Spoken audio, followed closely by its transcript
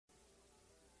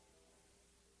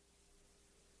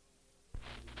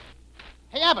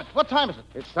Abbott, what time is it?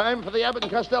 It's time for the Abbott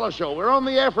and Costello Show. We're on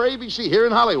the air for ABC here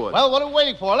in Hollywood. Well, what are we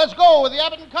waiting for? Let's go with the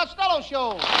Abbott and Costello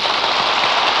Show.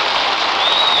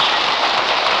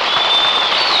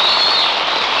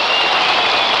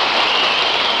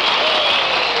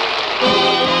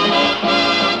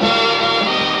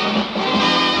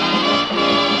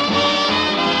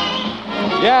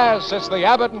 Yes, it's the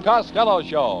Abbott and Costello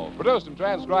Show, produced and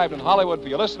transcribed in Hollywood for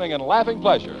your listening and laughing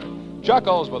pleasure.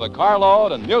 Chuckles with a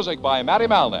carload and music by Matty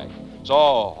Malnick. So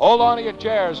hold on to your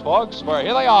chairs, folks, for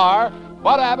here they are,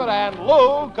 Bud Abbott and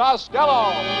Lou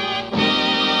Costello.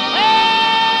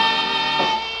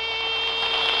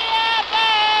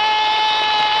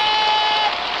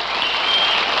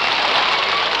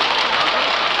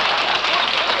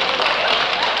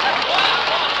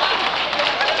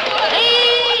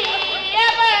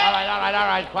 All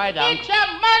right, quiet down. Get your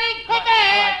money, come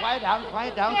here. Quiet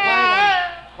down.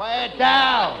 Quiet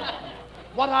down.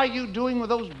 What are you doing with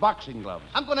those boxing gloves?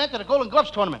 I'm going to enter the Golden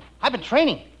Gloves tournament. I've been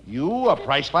training. You, a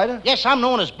prize fighter? Yes, I'm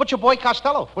known as Butcher Boy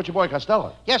Costello. Butcher Boy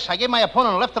Costello. Yes, I gave my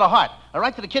opponent a left to the heart, a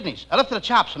right to the kidneys, a left to the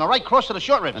chops, and a right cross to the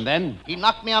short ribs. And then? He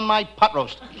knocked me on my pot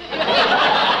roast.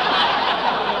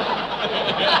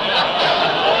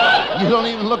 You don't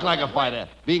even look like a fighter.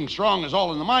 Being strong is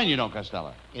all in the mind, you know,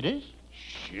 Costello. It is?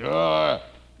 Sure.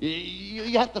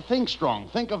 You have to think strong.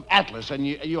 Think of Atlas, and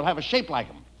you'll have a shape like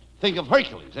him. Think of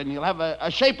Hercules, and you'll have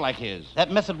a shape like his.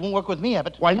 That method won't work with me,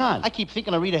 Abbott. Why not? I keep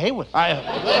thinking of Rita Hayworth.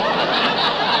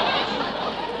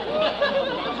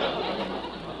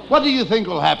 What do you think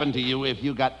will happen to you if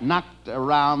you got knocked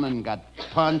around and got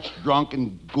punched, drunk,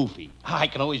 and goofy? I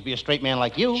can always be a straight man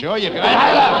like you. Sure you can.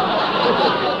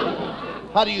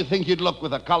 How do you think you'd look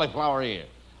with a cauliflower ear,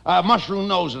 a mushroom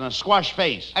nose, and a squash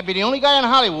face? I'd be the only guy in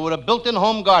Hollywood with a built-in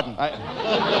home garden.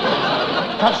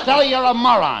 Costello, you're a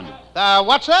moron.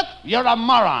 What's that? You're a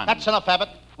moron. That's enough, Abbott.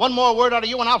 One more word out of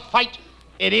you and I'll fight.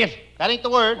 Idiot. That ain't the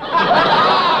word.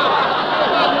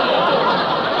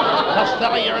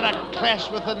 Costello, you're in a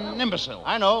class with an imbecile.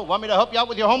 I know. Want me to help you out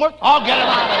with your homework? I'll get him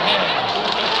out of here.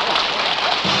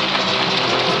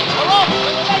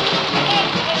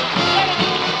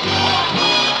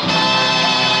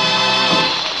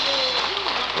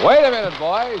 Wait a minute,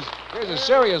 boys. Here's a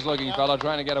serious-looking fellow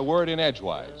trying to get a word in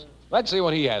edgewise. Let's see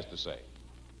what he has to say.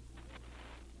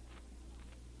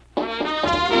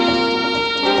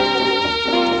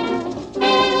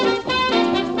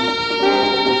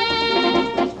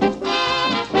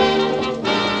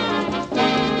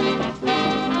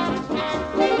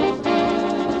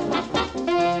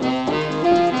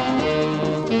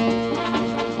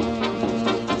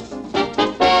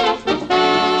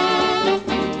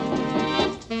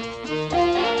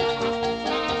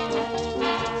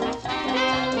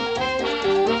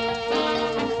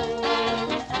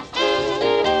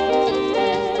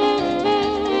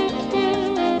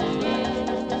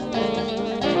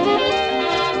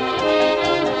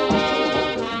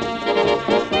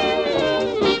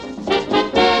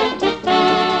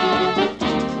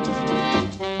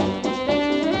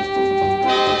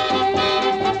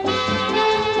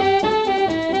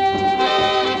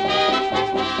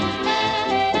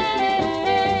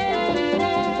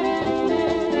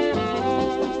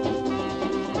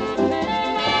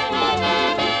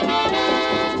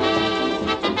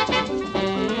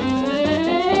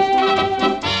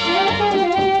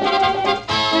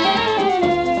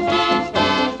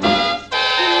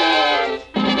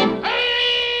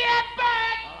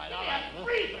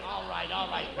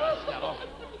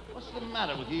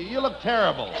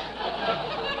 Terrible.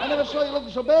 I never saw you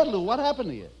looking so bad, Lou. What happened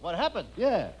to you? What happened?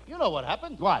 Yeah. You know what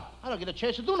happened. What? I don't get a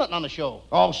chance to do nothing on the show.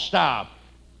 Oh, stop.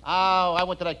 Oh, I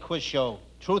went to that quiz show.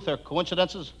 Truth or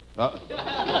coincidences? They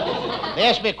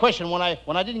asked me a question. When I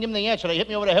didn't give them the answer, they hit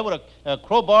me over the head with a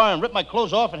crowbar and ripped my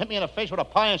clothes off and hit me in the face with a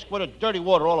pie and squirted dirty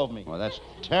water all over me. Well, that's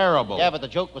terrible. Yeah, but the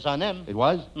joke was on them. It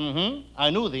was? Mm-hmm. I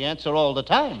knew the answer all the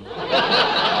time.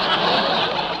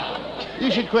 You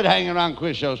should quit hanging around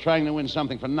quiz shows trying to win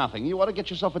something for nothing. You ought to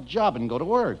get yourself a job and go to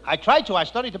work. I tried to. I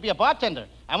studied to be a bartender.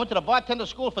 I went to the bartender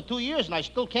school for 2 years, and I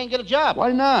still can't get a job.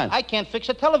 Why not? I can't fix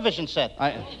a television set.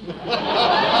 I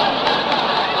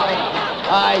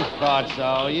thought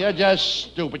so. You're just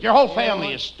stupid. Your whole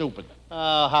family is stupid.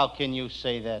 Oh, how can you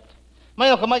say that? My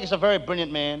Uncle Mike is a very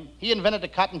brilliant man. He invented the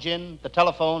cotton gin, the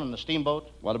telephone, and the steamboat.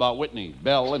 What about Whitney,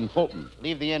 Bell, and Fulton?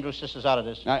 Leave the Andrews sisters out of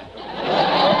this.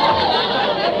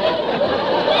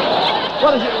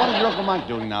 What is your Uncle Mike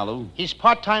doing now, Lou? He's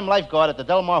part-time lifeguard at the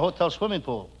Del Mar Hotel swimming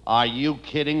pool. Are you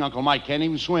kidding? Uncle Mike can't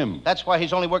even swim. That's why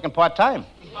he's only working part-time.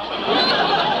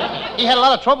 He had a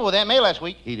lot of trouble with Aunt May last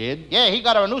week. He did? Yeah, he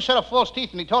got her a new set of false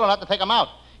teeth, and he told her not to take them out.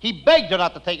 He begged her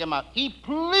not to take him out. He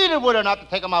pleaded with her not to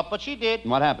take him out, but she did.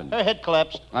 What happened? Her head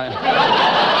collapsed.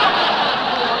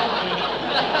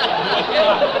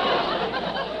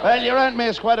 Well, your Aunt May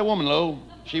is quite a woman, Lou.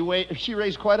 She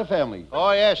raised quite a family.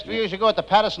 Oh, yes. 3 years ago at the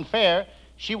Patterson Fair,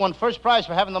 she won first prize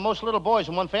for having the most little boys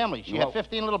in one family. She had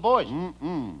 15 little boys.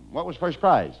 What was first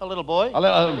prize? A little boy.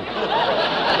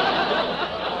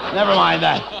 Never mind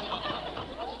that.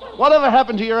 Whatever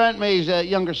happened to your Aunt May's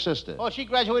younger sister? Oh, she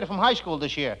graduated from high school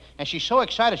this year, and she's so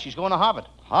excited she's going to Harvard.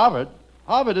 Harvard?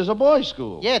 Harvard is a boys'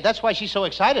 school. Yeah, that's why she's so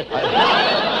excited.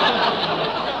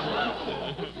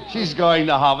 She's going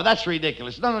to Harvard. That's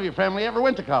ridiculous. None of your family ever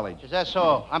went to college. Is that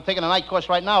so? I'm taking a night course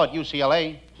right now at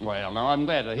UCLA. Well, no, I'm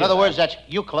glad to hear In other words, that's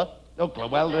UCLA.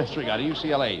 Oakland. Well, disregard it.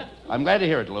 UCLA. I'm glad to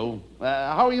hear it, Lou.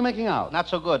 How are you making out? Not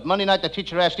so good. Monday night, the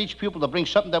teacher asked each pupil to bring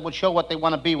something that would show what they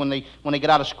want to be when they get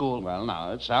out of school. Well,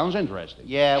 now, it sounds interesting.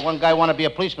 Yeah, one guy wanted to be a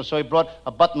policeman, so he brought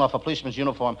a button off a policeman's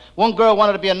uniform. One girl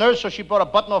wanted to be a nurse, so she brought a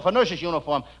button off a nurse's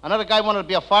uniform. Another guy wanted to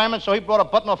be a fireman, so he brought a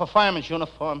button off a fireman's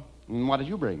uniform. And what did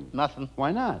you bring? Nothing.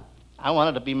 Why not? I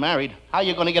wanted to be married. How are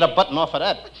you going to get a button off of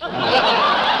that?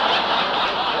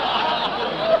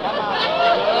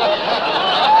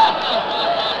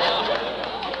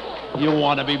 You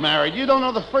want to be married. You don't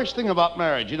know the first thing about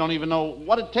marriage. You don't even know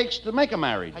what it takes to make a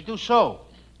marriage. I do so.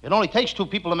 It only takes two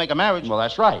people to make a marriage. Well,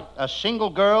 that's right. A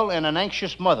single girl and an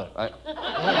anxious mother. As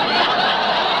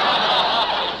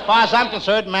far as I'm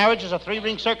concerned, marriage is a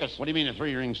three-ring circus. What do you mean a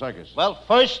three-ring circus? Well,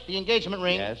 first the engagement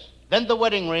ring. Yes. Then the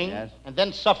wedding ring. Yes. And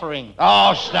then suffering.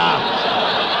 Oh, stop.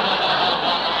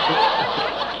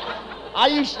 Are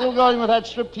you still going with that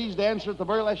striptease dancer at the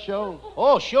burlesque show?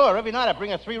 Oh, sure. Every night I bring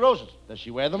her 3 roses. Does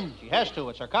she wear them? She has to.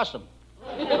 It's her custom.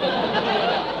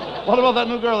 What about that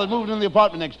new girl that moved in the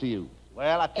apartment next to you?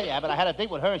 Well, I tell you, Abbott, I had a date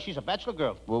with her, and she's a bachelor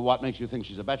girl. Well, what makes you think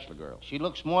she's a bachelor girl? She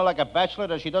looks more like a bachelor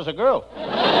than she does a girl.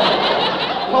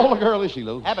 How old a girl is she,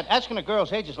 Lou? Abbott, asking a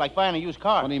girl's age is like buying a used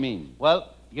car. What do you mean?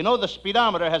 Well, you know the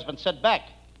speedometer has been set back,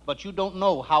 but you don't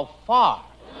know how far.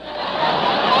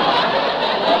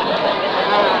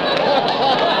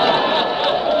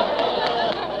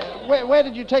 Where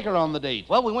did you take her on the date?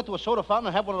 Well, we went to a soda fountain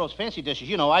and had one of those fancy dishes.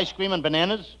 You know, ice cream and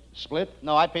bananas. Split?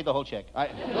 No, I paid the whole check.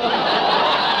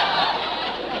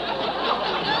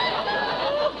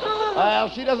 Well,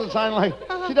 she doesn't sound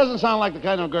like the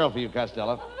kind of girl for you,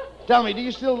 Costello. Tell me, do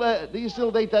you still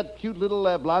date that cute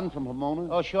little blonde from Pomona?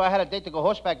 Oh, sure. I had a date to go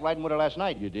horseback riding with her last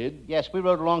night. You did? Yes, we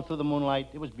rode along through the moonlight.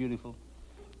 It was beautiful.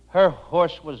 Her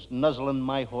horse was nuzzling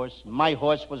my horse. My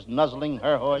horse was nuzzling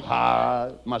her horse.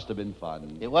 Ah, must have been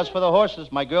fun. It was for the horses.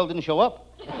 My girl didn't show up.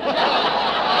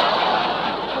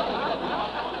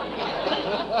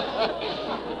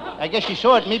 I guess she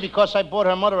saw at me because I bought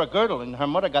her mother a girdle, and her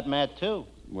mother got mad, too.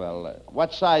 Well,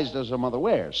 what size does her mother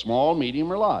wear? Small,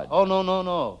 medium, or large? Oh,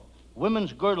 no.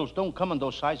 Women's girdles don't come in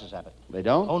those sizes, Abbott. They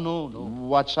don't? Oh, no.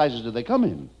 What sizes do they come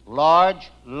in? Large,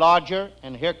 larger,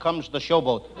 and here comes the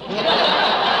showboat.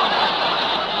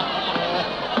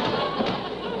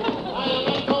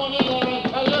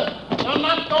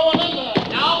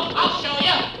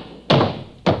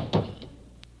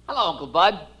 Hello, Uncle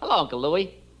Bud. Hello, Uncle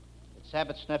Louie. It's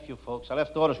Abbott's nephew, folks. I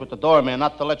left orders with the doorman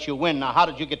not to let you win. Now, how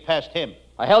did you get past him?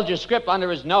 I held your script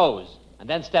under his nose and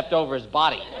then stepped over his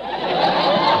body.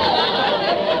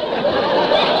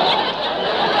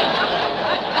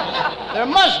 There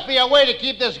must be a way to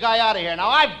keep this guy out of here. Now,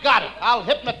 I've got it. I'll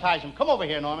hypnotize him. Come over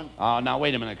here, Norman. Oh, now,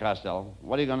 wait a minute, Costello.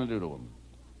 What are you going to do to him?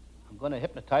 I'm going to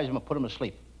hypnotize him and put him to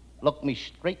sleep. Look me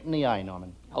straight in the eye,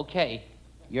 Norman. Okay.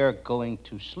 You're going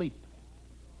to sleep.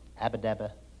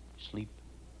 Abba-dabba, sleep.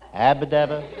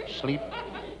 Abba-dabba, sleep.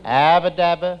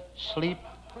 Abba-dabba, sleep.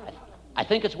 I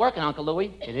think it's working, Uncle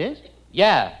Louie. It is?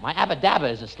 Yeah, my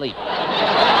abba-dabba is asleep.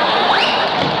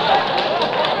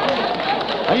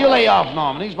 Now, you lay off,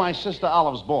 Norman. He's my sister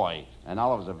Olive's boy. And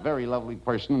Olive's a very lovely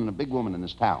person and a big woman in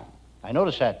this town. I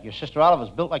noticed that. Your sister Olive is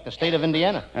built like the state of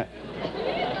Indiana.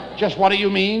 Just what do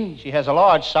you mean? She has a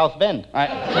large South Bend.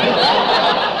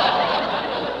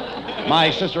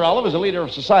 My sister Olive is a leader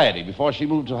of society. Before she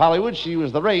moved to Hollywood, she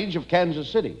was the rage of Kansas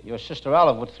City. Your sister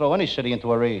Olive would throw any city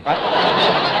into a rage.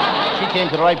 She came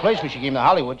to the right place when she came to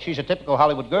Hollywood. She's a typical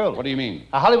Hollywood girl. What do you mean?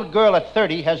 A Hollywood girl at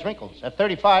 30 has wrinkles. At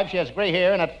 35, she has gray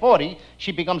hair. And at 40,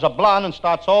 she becomes a blonde and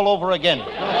starts all over again.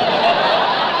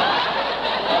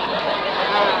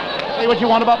 Say what you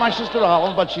want about my sister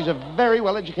Olive, but she's a very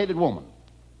well-educated woman.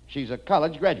 She's a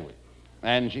college graduate.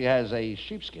 And she has a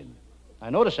sheepskin. I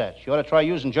noticed that. She ought to try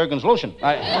using Jergens lotion.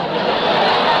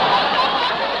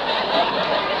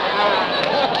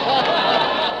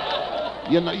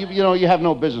 You know, you have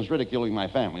no business ridiculing my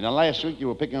family. Now, last week you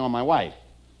were picking on my wife.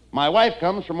 My wife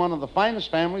comes from one of the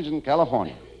finest families in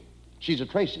California. She's a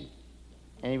Tracy.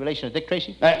 Any relation to Dick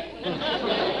Tracy?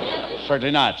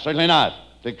 Certainly not. Certainly not.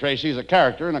 Dick Tracy is a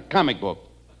character in a comic book.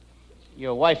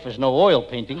 Your wife is no oil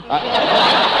painting.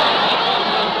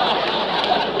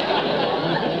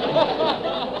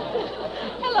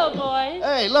 Hello, boys.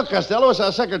 Hey, look, Costello, it's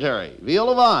our secretary,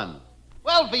 Viola Vaughn.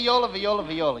 Well, Viola,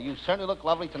 you certainly look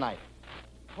lovely tonight.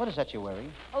 What is that you're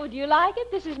wearing? Oh, do you like it?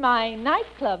 This is my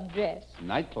nightclub dress.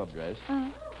 Nightclub dress.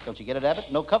 Don't you get it, Abbott?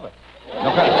 No cover.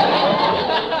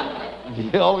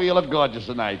 Viola, you look gorgeous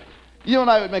tonight. You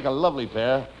and I would make a lovely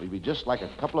pair. We'd be just like a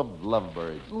couple of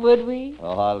lovebirds. Would we?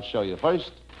 Well, I'll show you.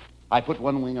 First, I put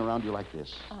one wing around you like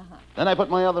this. Uh-huh. Then I put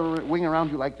my other wing around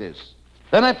you like this.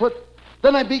 Then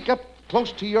I beak up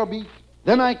close to your beak.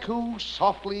 Then I coo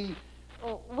softly.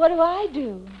 Oh, what do I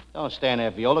do? Don't stand there,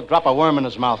 Viola. Drop a worm in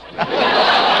his mouth. Cut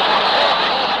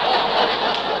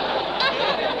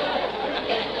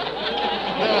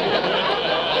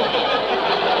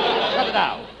it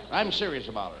out. I'm serious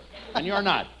about her. And you're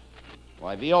not.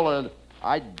 Why, Viola,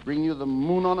 I'd bring you the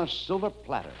moon on a silver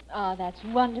platter. Oh, that's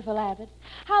wonderful, Abbott.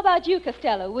 How about you,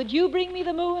 Costello? Would you bring me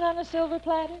the moon on a silver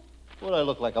platter? What do I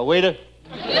look like, a waiter?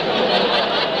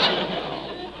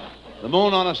 The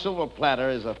moon on a silver platter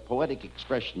is a poetic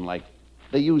expression like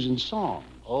they use in song.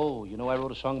 Oh, you know I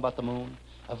wrote a song about the moon?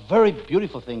 A very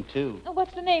beautiful thing, too. Oh,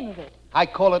 what's the name of it? I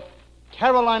call it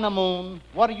Carolina Moon,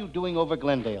 What Are You Doing Over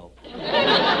Glendale?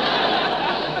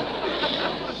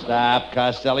 Stop,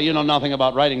 Costello. You know nothing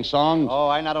about writing songs. Oh,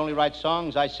 I not only write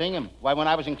songs, I sing them. Why, when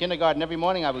I was in kindergarten every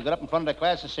morning, I would get up in front of the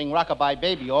class and sing Rockabye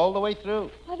Baby all the way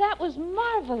through. Oh, that was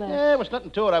marvelous. Yeah, there was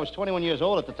nothing to it. I was 21 years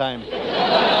old at the time.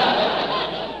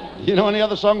 You know any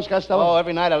other songs, Costello? Oh,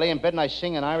 every night I lay in bed and I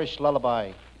sing an Irish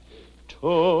lullaby. Did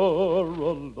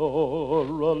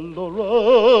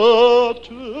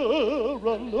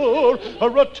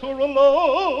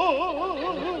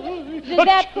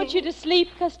that put you to sleep,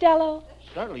 Costello?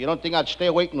 Certainly. You don't think I'd stay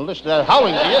awake and listen to that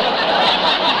howling, do you?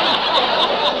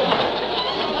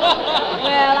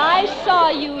 Well, I saw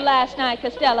you last night,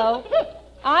 Costello.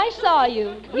 I saw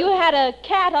you. You had a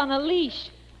cat on a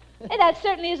leash. Hey, that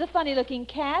certainly is a funny-looking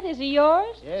cat. Is he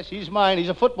yours? Yes, he's mine. He's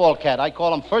a football cat. I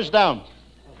call him First Down.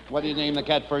 What do you name the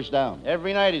cat First Down?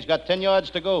 Every night he's got 10 yards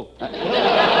to go.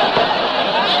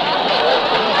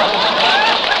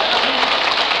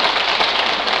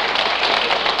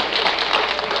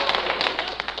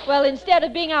 Well, instead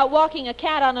of being out walking a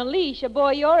cat on a leash, a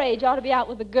boy your age ought to be out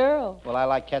with a girl. Well, I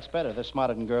like cats better. They're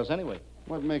smarter than girls anyway.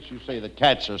 What makes you say that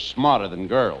cats are smarter than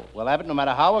girls? Well, Abbott, no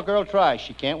matter how a girl tries,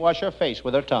 she can't wash her face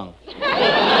with her tongue.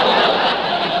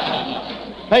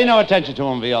 Pay no attention to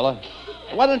him, Viola.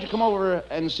 Why don't you come over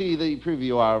and see the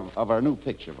preview of our new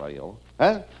picture, Viola?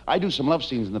 Huh? I do some love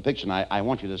scenes in the picture, and I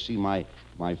want you to see my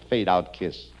fade-out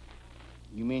kiss.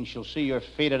 You mean she'll see your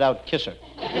faded-out kisser?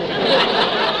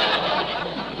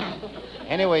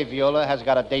 Anyway, Viola has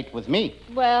got a date with me.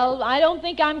 Well, I don't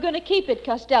think I'm going to keep it,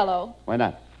 Costello. Why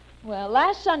not? Well,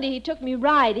 last Sunday he took me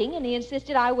riding, and he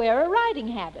insisted I wear a riding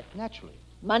habit. Naturally.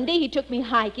 Monday he took me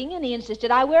hiking, and he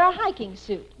insisted I wear a hiking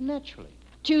suit. Naturally.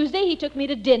 Tuesday he took me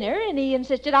to dinner, and he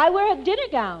insisted I wear a dinner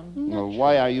gown. Well,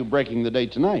 why are you breaking the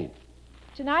date tonight?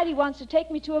 Tonight he wants to take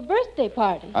me to a birthday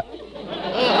party.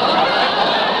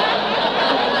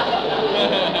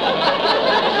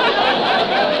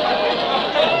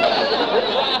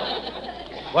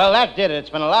 Well, that did it. It's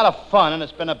been a lot of fun, and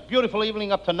it's been a beautiful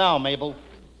evening up to now, Mabel.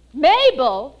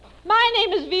 Mabel? My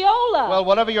name is Viola. Well,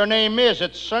 whatever your name is,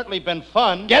 it's certainly been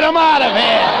fun. Get him out of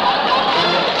here!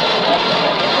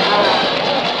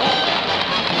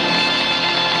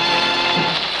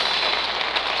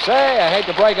 Say, I hate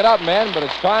to break it up, men, but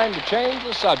it's time to change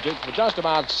the subject for just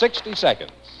about 60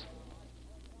 seconds.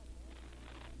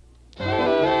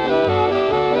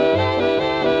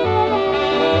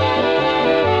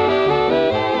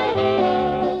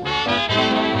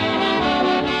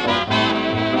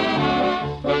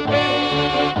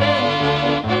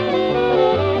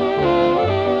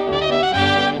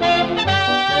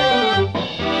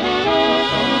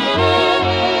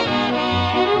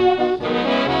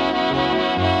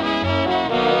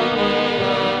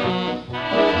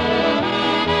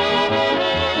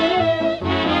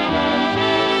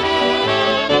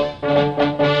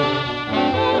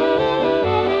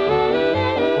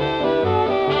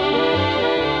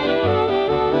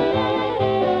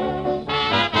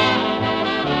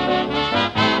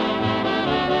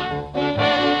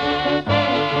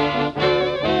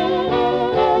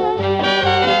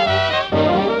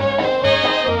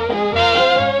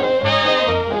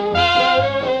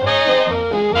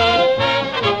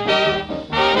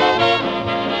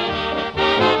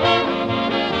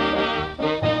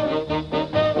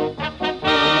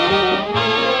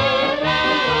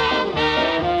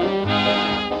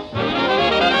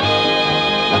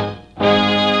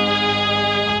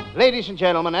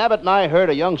 gentlemen, Abbott and I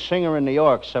heard a young singer in New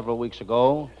York several weeks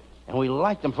ago, and we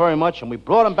liked him very much, and we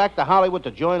brought him back to Hollywood to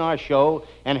join our show,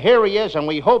 and here he is, and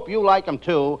we hope you like him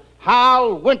too,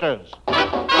 Hal Winters.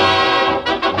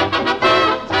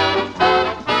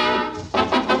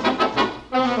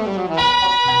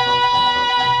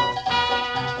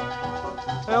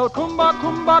 El cumba,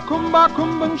 cumba, cumba,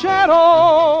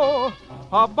 cumbanchero.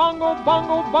 A bongo,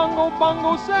 bongo, bongo,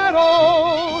 bongo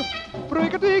cero.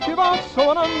 Brigadi que va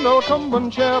sonando el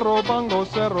cumbanchero. Bongo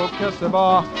cero que se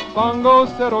va. Bongo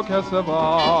cero que se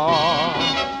va.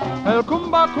 El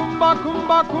cumba, cumba,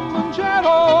 cumba,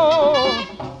 cumbanchero.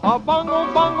 A bongo,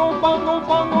 bongo, bongo,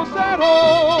 bongo cero.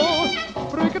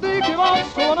 Brigadi que va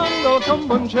sonando el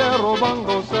cumbanchero.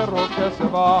 Bongo cero que se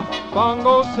va.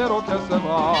 Bongo cero que se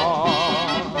va.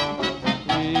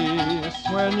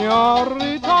 Sueño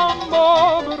ritambo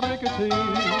brickety,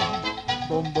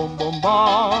 bum bum bum ba.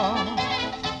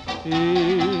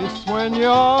 Y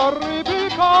sueño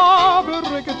ripica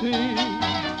brickety,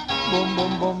 bum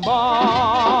bum bum ba.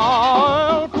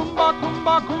 El cumba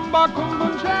cumba cumba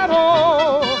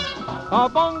cumbanchero, a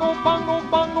bongo bongo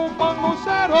bongo bongo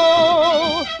cero.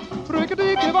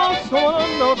 Brickety que va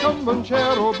sonando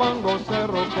cumbanchero, bongo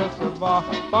cero que se va,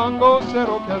 bongo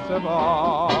cero que se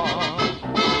va.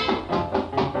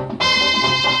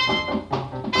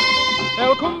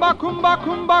 El cumba, cumba,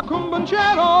 cumba,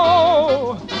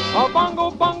 cumbanchero. A bongo,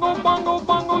 bongo, bongo,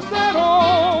 bongo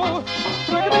cero.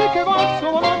 Brickety que va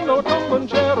sonando el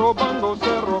cumbanchero. Bongo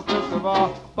cero que se va.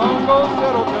 Bongo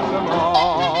cero que se va.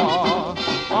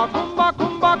 A cumba,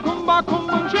 cumba, cumba,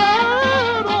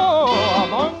 cumbanchero. A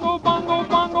bongo, bongo,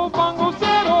 bongo, bongo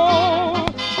cero.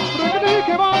 Brickety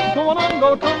que va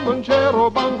sonando el cumbanchero.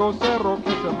 Bongo cero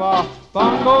que se va.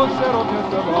 Bongo cero que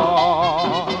se va.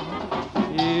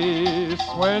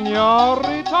 Sueño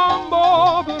ritambo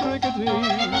brickety,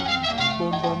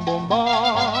 bum bum bum ba.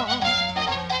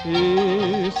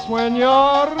 Y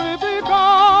sueño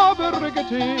ripica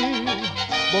brickety,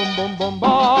 bum bum bum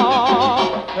ba.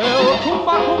 El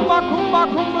cumba cumba cumba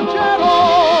cumbanchero,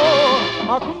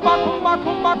 a cumba cumba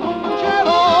cumba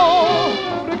cumbanchero.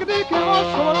 Brickety que va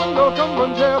sonando el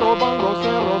cumbanchero, bongo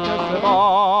cerro que se va,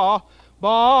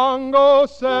 bongo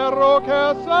cerro que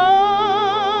se va.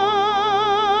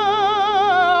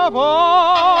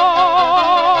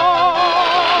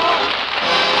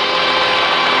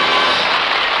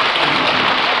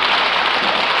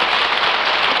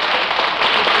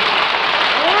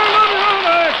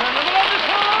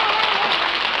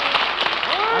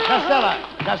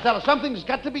 Costello, something's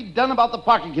got to be done about the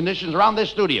parking conditions around this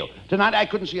studio. Tonight I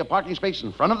couldn't see a parking space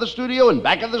in front of the studio, in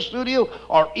back of the studio,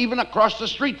 or even across the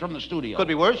street from the studio. Could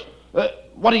be worse.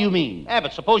 What do you mean?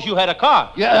 Abbott, suppose you had a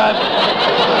car. Yeah.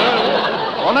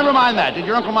 Well, never mind that. Did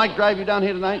your Uncle Mike drive you down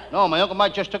here tonight? No, my Uncle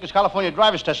Mike just took his California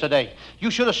driver's test today.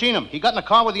 You should have seen him. He got in a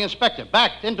car with the inspector,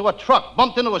 backed into a truck,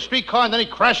 bumped into a streetcar, and then he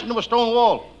crashed into a stone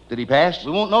wall. Did he pass?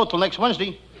 We won't know till next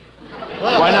Wednesday.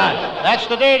 Why not? That's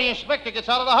the day the inspector gets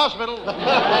out of the hospital.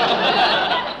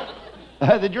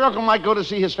 Did your Uncle Mike go to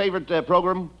see his favorite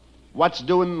program, What's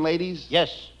Doing, Ladies?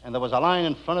 Yes, and there was a line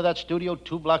in front of that studio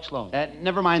 2 blocks long.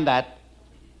 Never mind that.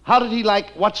 How did he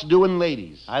like What's Doing,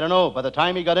 Ladies? I don't know. By the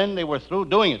time he got in, they were through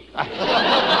doing it.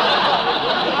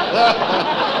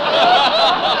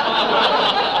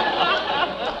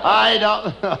 I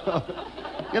don't know.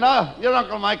 You know, your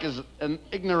Uncle Mike is an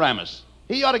ignoramus.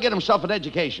 He ought to get himself an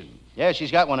education. Yes,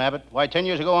 he's got one, Abbott. Why, 10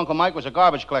 years ago, Uncle Mike was a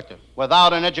garbage collector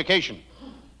without an education.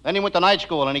 Then he went to night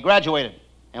school, and he graduated.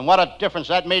 And what a difference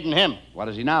that made in him. What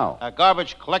is he now? A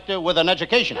garbage collector with an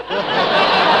education. Well,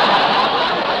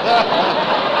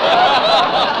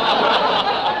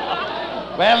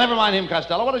 never mind him,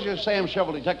 Costello. What is your Sam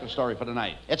Shovel detective story for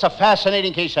tonight? It's a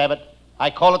fascinating case, Abbott.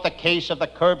 I call it the case of the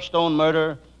curbstone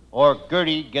murder, or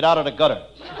Gertie, get out of the gutter.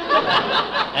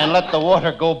 And let the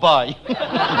water go by.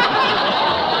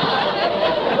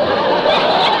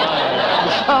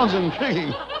 Sounds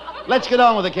intriguing. Let's get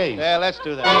on with the case. Yeah, let's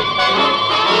do that.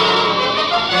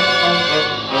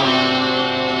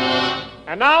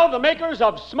 And now the makers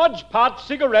of Smudge Pot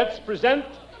cigarettes present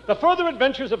the further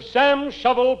adventures of Sam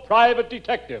Shovel, Private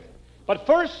Detective. But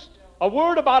first, a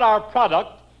word about our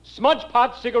product, Smudge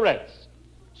Pot cigarettes.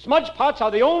 Smudge Pots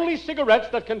are the only cigarettes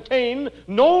that contain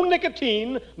no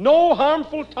nicotine, no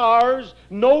harmful tars,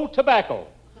 no tobacco.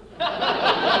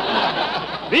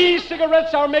 These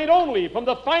cigarettes are made only from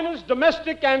the finest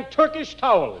domestic and Turkish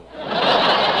towel.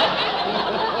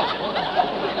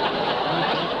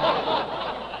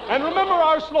 And remember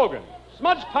our slogan,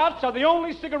 Smudge Pots are the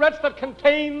only cigarettes that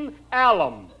contain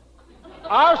alum.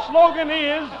 Our slogan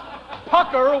is,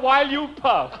 pucker while you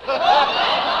puff.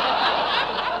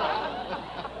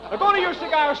 Now go to your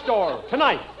cigar store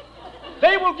tonight.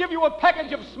 They will give you a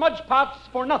package of smudge pots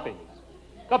for nothing.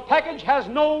 The package has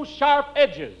no sharp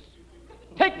edges.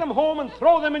 Take them home and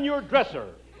throw them in your dresser.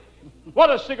 What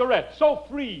a cigarette, so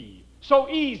free, so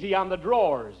easy on the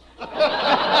drawers.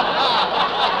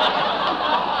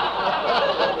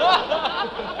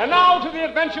 And now to the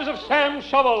adventures of Sam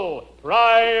Shovel,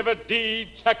 private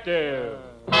detective.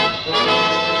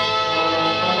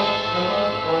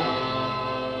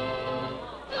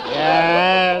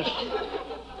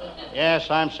 Yes,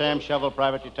 I'm Sam Shovel,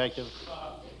 private detective.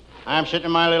 I'm sitting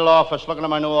in my little office looking at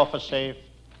my new office safe.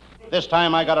 This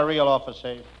time I got a real office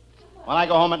safe. When I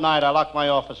go home at night, I lock my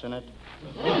office in it.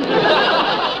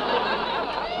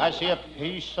 I see a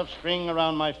piece of string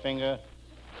around my finger.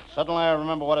 Suddenly I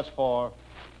remember what it's for.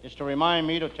 It's to remind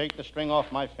me to take the string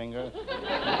off my finger.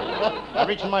 I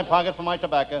reach in my pocket for my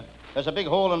tobacco. There's a big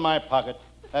hole in my pocket.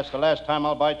 That's the last time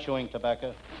I'll buy chewing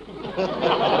tobacco.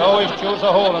 I always choose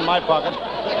a hole in my pocket.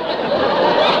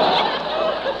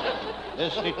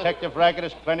 This detective racket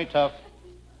is plenty tough.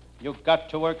 You've got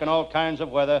to work in all kinds of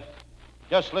weather.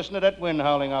 Just listen to that wind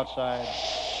howling outside.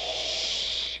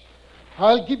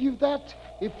 I'll give you that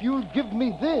if you'll give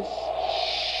me this.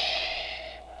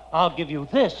 I'll give you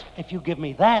this if you give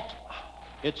me that.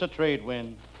 It's a trade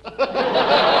wind.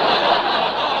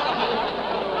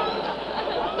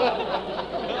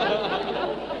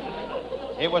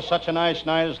 It was such a nice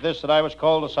night as this that I was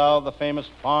called to solve the famous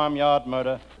farmyard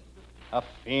murder. A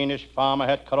fiendish farmer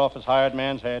had cut off his hired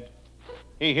man's head.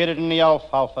 He hid it in the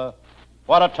alfalfa.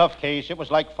 What a tough case. It was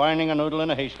like finding a noodle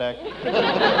in a haystack.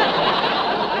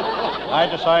 I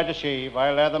decide to shave.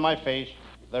 I lather my face.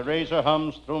 The razor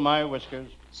hums through my whiskers.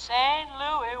 St.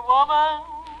 Louis woman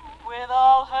with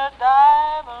all her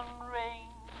diamond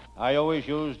rings. I always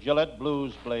use Gillette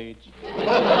Blues blades.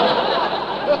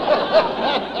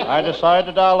 I decide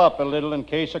to dial up a little in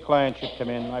case a client should come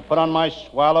in. I put on my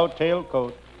swallowtail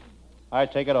coat. I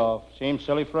take it off. Seems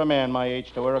silly for a man my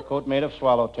age to wear a coat made of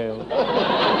swallowtail.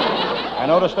 I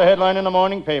noticed the headline in the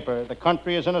morning paper. The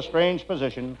country is in a strange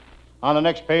position. On the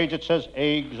next page it says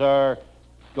eggs are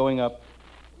going up.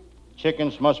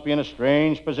 Chickens must be in a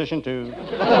strange position, too.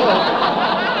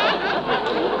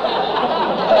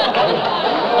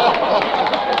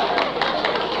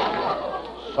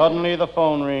 Suddenly the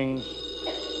phone rings.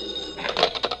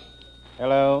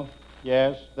 Hello?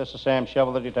 Yes, this is Sam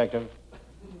Shovel, the detective.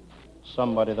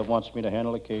 Somebody that wants me to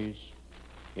handle a case.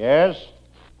 Yes?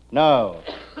 No,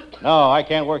 I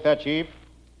can't work that cheap.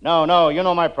 No, you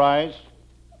know my price.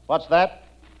 What's that?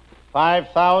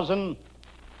 5,000?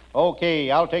 Okay,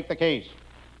 I'll take the case.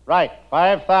 Right,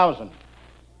 5,000.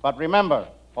 But remember,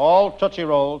 all Tootsie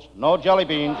Rolls, no jelly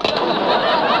beans.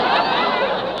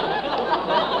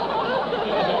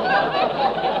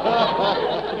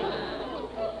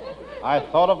 I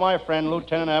thought of my friend,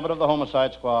 Lieutenant Abbott of the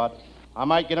Homicide Squad. I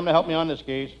might get him to help me on this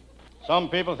case. Some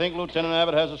people think Lieutenant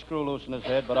Abbott has a screw loose in his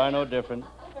head, but I know different.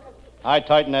 I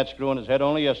tightened that screw in his head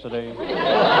only yesterday.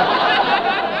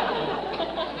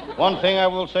 One thing I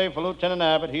will say for Lieutenant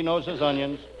Abbott, he knows his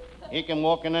onions. He can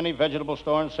walk in any vegetable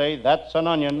store and say, that's an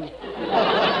onion.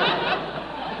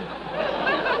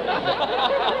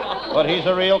 But he's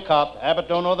a real cop. Abbott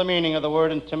don't know the meaning of the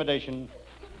word intimidation.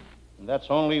 And that's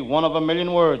only one of a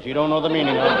million words he don't know the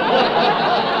meaning of.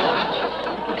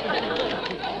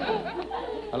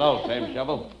 Hello, Sam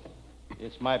Shovel.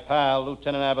 It's my pal,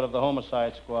 Lieutenant Abbott of the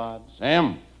Homicide Squad.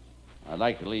 Sam, I'd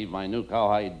like to leave my new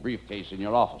cowhide briefcase in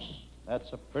your office.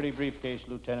 That's a pretty briefcase,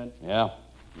 Lieutenant. Yeah,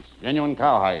 it's genuine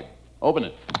cowhide. Open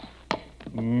it.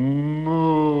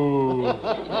 Moo.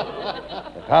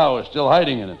 The cow is still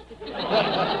hiding in it. There's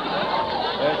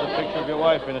a picture of your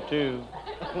wife in it, too.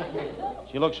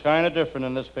 She looks kind of different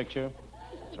in this picture.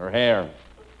 It's her hair.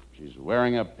 She's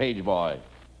wearing a page boy.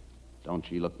 Don't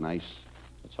she look nice?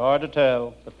 It's hard to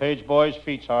tell. The page boy's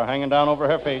feet are hanging down over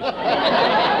her face.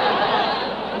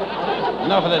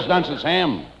 Enough of this nonsense,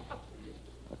 Sam.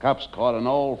 The cops caught an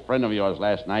old friend of yours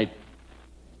last night.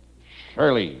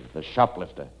 Shirley, the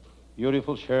shoplifter.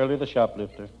 Beautiful Shirley, the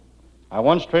shoplifter. I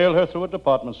once trailed her through a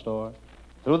department store,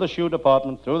 through the shoe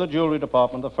department, through the jewelry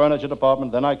department, the furniture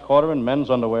department. Then I caught her in men's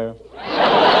underwear.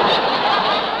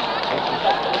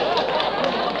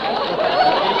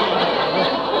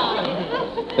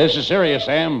 This is serious,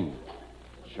 Sam.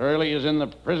 Shirley is in the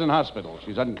prison hospital.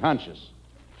 She's unconscious.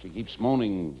 She keeps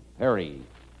moaning, Perry.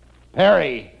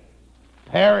 Perry!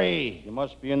 Perry! You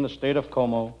must be in the state of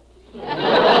Como.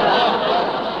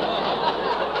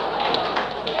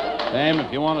 Sam,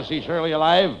 if you want to see Shirley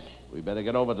alive, we better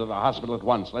get over to the hospital at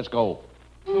once. Let's go.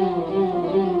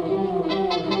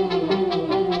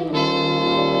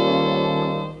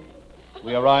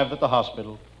 We arrived at the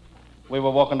hospital. We were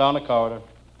walking down the corridor.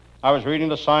 I was reading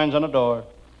the signs on the door.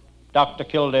 Dr.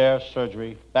 Kildare,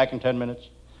 surgery, back in 10 minutes.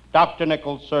 Dr.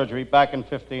 Nichols, surgery, back in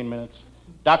 15 minutes.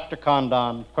 Dr.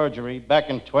 Condon, perjury, back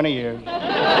in 20 years.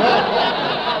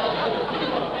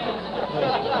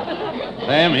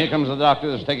 Sam, here comes the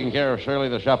doctor that's taking care of Shirley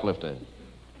the shoplifter.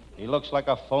 He looks like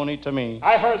a phony to me.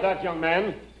 I heard that, young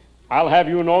man. I'll have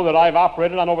you know that I've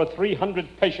operated on over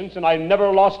 300 patients, and I never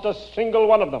lost a single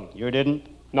one of them. You didn't?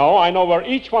 No, I know where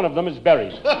each one of them is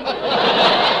buried.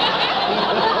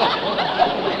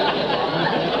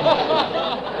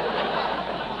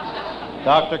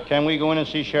 Doctor, can we go in and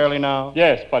see Shirley now?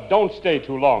 Yes, but don't stay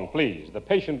too long, please. The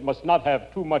patient must not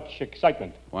have too much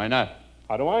excitement. Why not?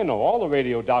 How do I know? All the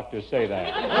radio doctors say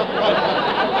that.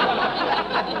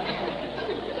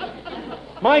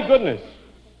 My goodness.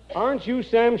 Aren't you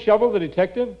Sam Shovel, the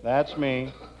detective? That's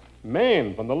me.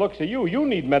 Man, from the looks of you, you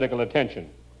need medical attention.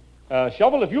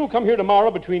 Shovel, if you'll come here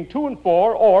tomorrow between 2 and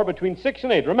 4 or between 6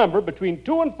 and 8, remember, between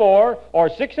 2 and 4 or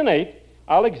 6 and 8,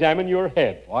 I'll examine your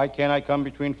head. Why can't I come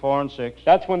between 4 and 6?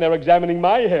 That's when they're examining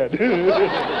my head.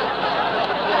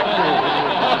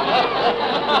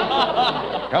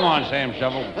 Come on, Sam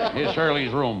Shovel. Here's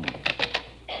Shirley's room.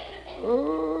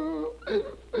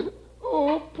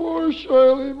 Oh, poor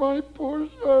Shirley, my poor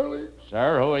Shirley.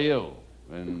 Sir, who are you?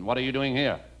 And what are you doing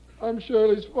here? I'm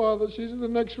Shirley's father. She's in the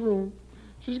next room.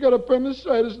 She's got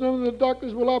appendicitis. None of the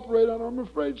doctors will operate on her. I'm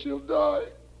afraid she'll die.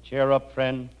 Cheer up,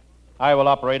 friend. I will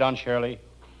operate on Shirley.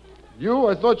 You?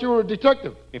 I thought you were a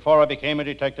detective. Before I became a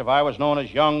detective, I was known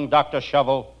as young Dr.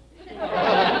 Shovel.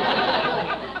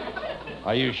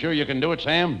 Are you sure you can do it,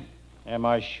 Sam? Am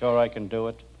I sure I can do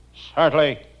it?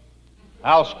 Certainly.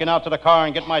 I'll skin out to the car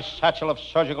and get my satchel of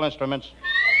surgical instruments.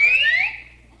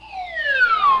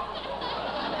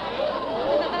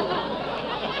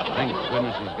 Thank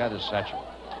goodness he's got his satchel.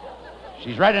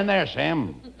 She's right in there,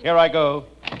 Sam. Here I go.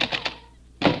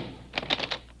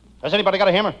 Has anybody got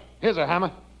a hammer? Here's a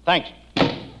hammer. Thanks.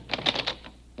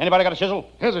 Anybody got a chisel?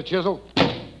 Here's a chisel.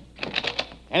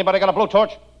 Anybody got a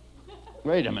blowtorch?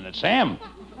 Wait a minute, Sam.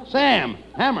 Sam,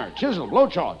 hammer, chisel,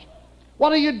 blowtorch.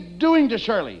 What are you doing to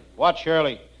Shirley? What,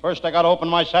 Shirley? First, I got to open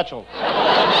my satchel.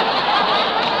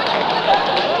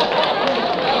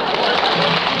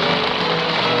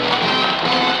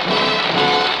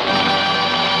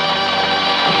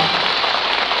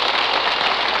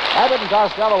 Abbott and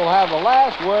Costello will have the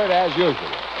last word as usual.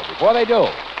 But before they do,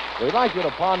 we'd like you to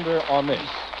ponder on this.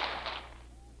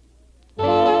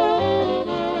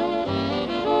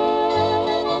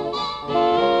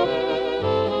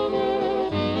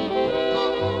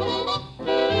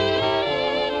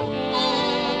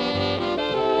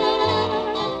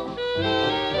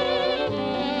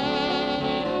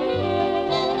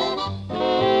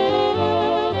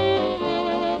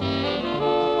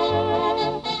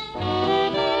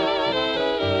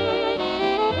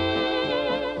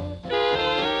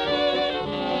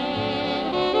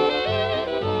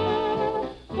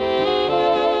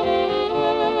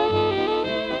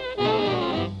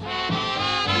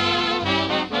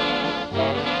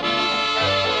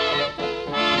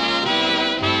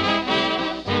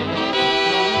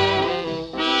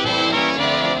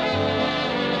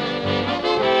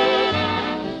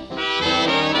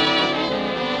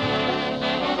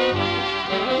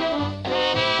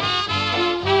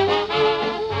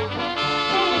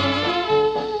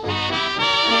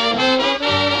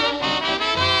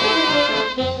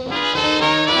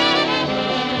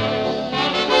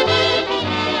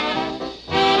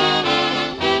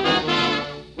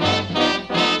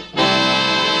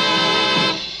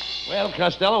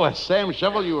 Costello, as Sam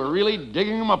Shovel, you were really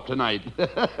digging him up tonight.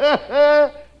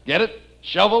 Get it?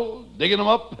 Shovel, digging him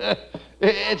up?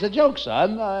 It's a joke,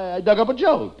 son. I dug up a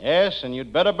joke. Yes, and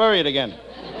you'd better bury it again.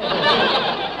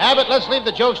 Abbott, let's leave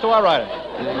the jokes to our writer.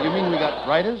 You mean we got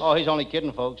writers? Oh, he's only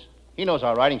kidding, folks. He knows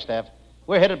our writing staff.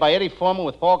 We're headed by Eddie Foreman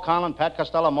with Paul Conlon, Pat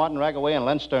Costello, Martin Ragaway, and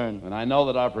Len Stern. And I know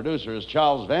that our producer is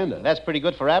Charles Vander. That's pretty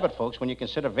good for Abbott, folks, when you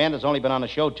consider Vander's only been on the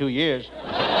show 2 years.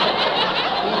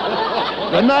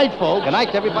 Good night, folks. Good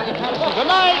night, everybody. Good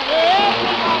night.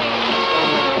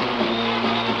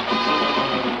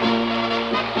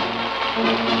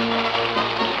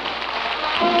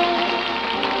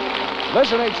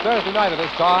 Listen each Thursday night at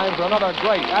this time for another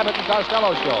great Abbott and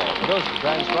Costello show, produced and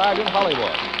transcribed in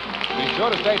Hollywood. Be sure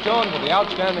to stay tuned for the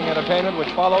outstanding entertainment which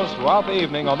follows throughout the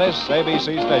evening on this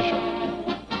ABC station.